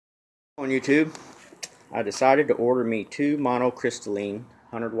On YouTube, I decided to order me 2 monocrystalline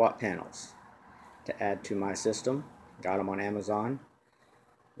 100-watt panels to add to my system. Got them on Amazon.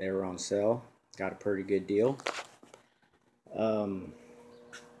 They were on sale. Got a pretty good deal.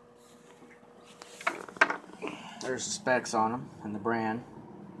 There's the specs on them and the brand.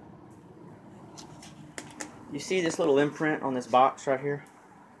 You see this little imprint on this box right here?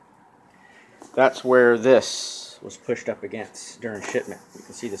 That's where this was pushed up against during shipment. You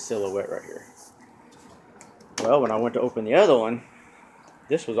can see the silhouette right here. Well, when I went to open the other one,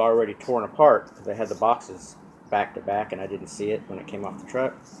 this was already torn apart because they had the boxes back to back and I didn't see it when it came off the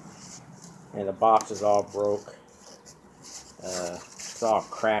truck. And the box is all broke. It's all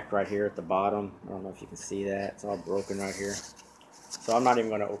cracked right here at the bottom. I don't know if you can see that. It's all broken right here. So I'm not even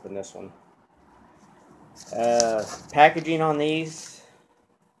going to open this one. Packaging on these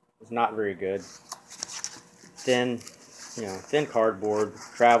is not very good. Thin cardboard.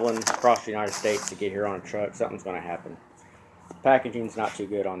 Traveling across the United States to get here on a truck, something's going to happen. Packaging's not too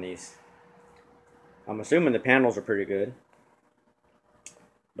good on these. I'm assuming the panels are pretty good.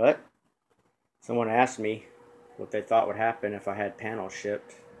 But someone asked me what they thought would happen if I had panels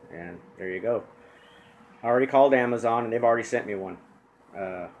shipped, and there you go. I already called Amazon and they've already sent me one.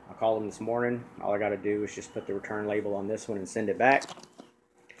 I called them this morning. All I got to do is just put the return label on this one and send it back.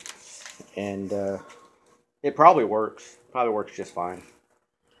 And it probably works. Probably works just fine.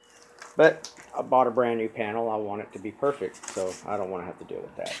 But I bought a brand new panel. I want it to be perfect, so I don't want to have to deal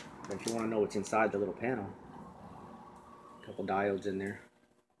with that. But if you want to know what's inside the little panel, a couple diodes in there.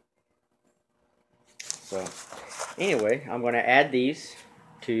 So anyway, I'm going to add these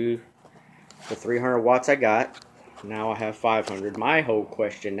to the 300 watts I got. Now I have 500. My whole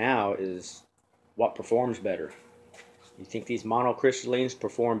question now is, what performs better? You think these monocrystallines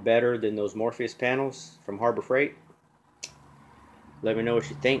perform better than those Morpheus panels from Harbor Freight? Let me know what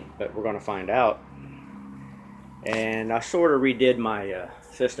you think, but we're going to find out. And I sort of redid my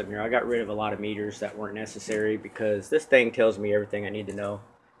system here. I got rid of a lot of meters that weren't necessary because this thing tells me everything I need to know.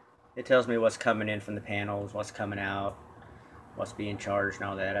 It tells me what's coming in from the panels, what's coming out, what's being charged and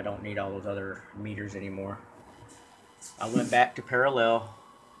all that. I don't need all those other meters anymore. I went back to parallel.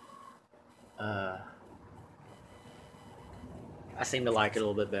 I seem to like it a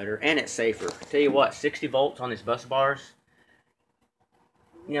little bit better, and it's safer. Tell you what, 60 volts on these bus bars,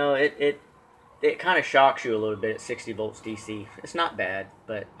 you know, it kind of shocks you a little bit at 60 volts DC. It's not bad,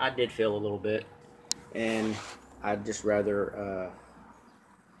 but I did feel a little bit, and I'd just rather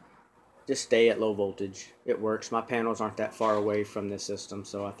just stay at low voltage. It works. My panels aren't that far away from this system,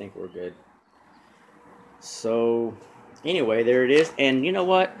 so I think we're good. So anyway, there it is. And you know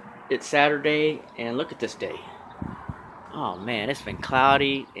what? It's Saturday, and look at this day. Oh man, it's been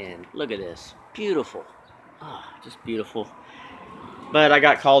cloudy, and look at this. Beautiful. Oh, just beautiful. But I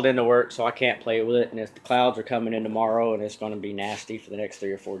got called into work, so I can't play with it. And if the clouds are coming in tomorrow, and it's going to be nasty for the next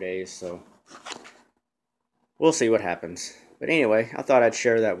 3 or 4 days, so we'll see what happens. But anyway, I thought I'd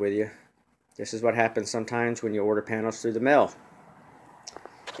share that with you. This is what happens sometimes when you order panels through the mail.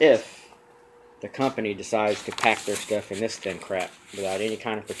 If the company decides to pack their stuff in this thin crap without any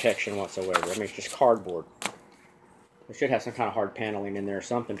kind of protection whatsoever. I mean, it's just cardboard. They should have some kind of hard paneling in there or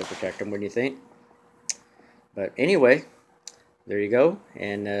something to protect them, wouldn't you think? But anyway, there you go,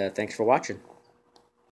 and thanks for watching.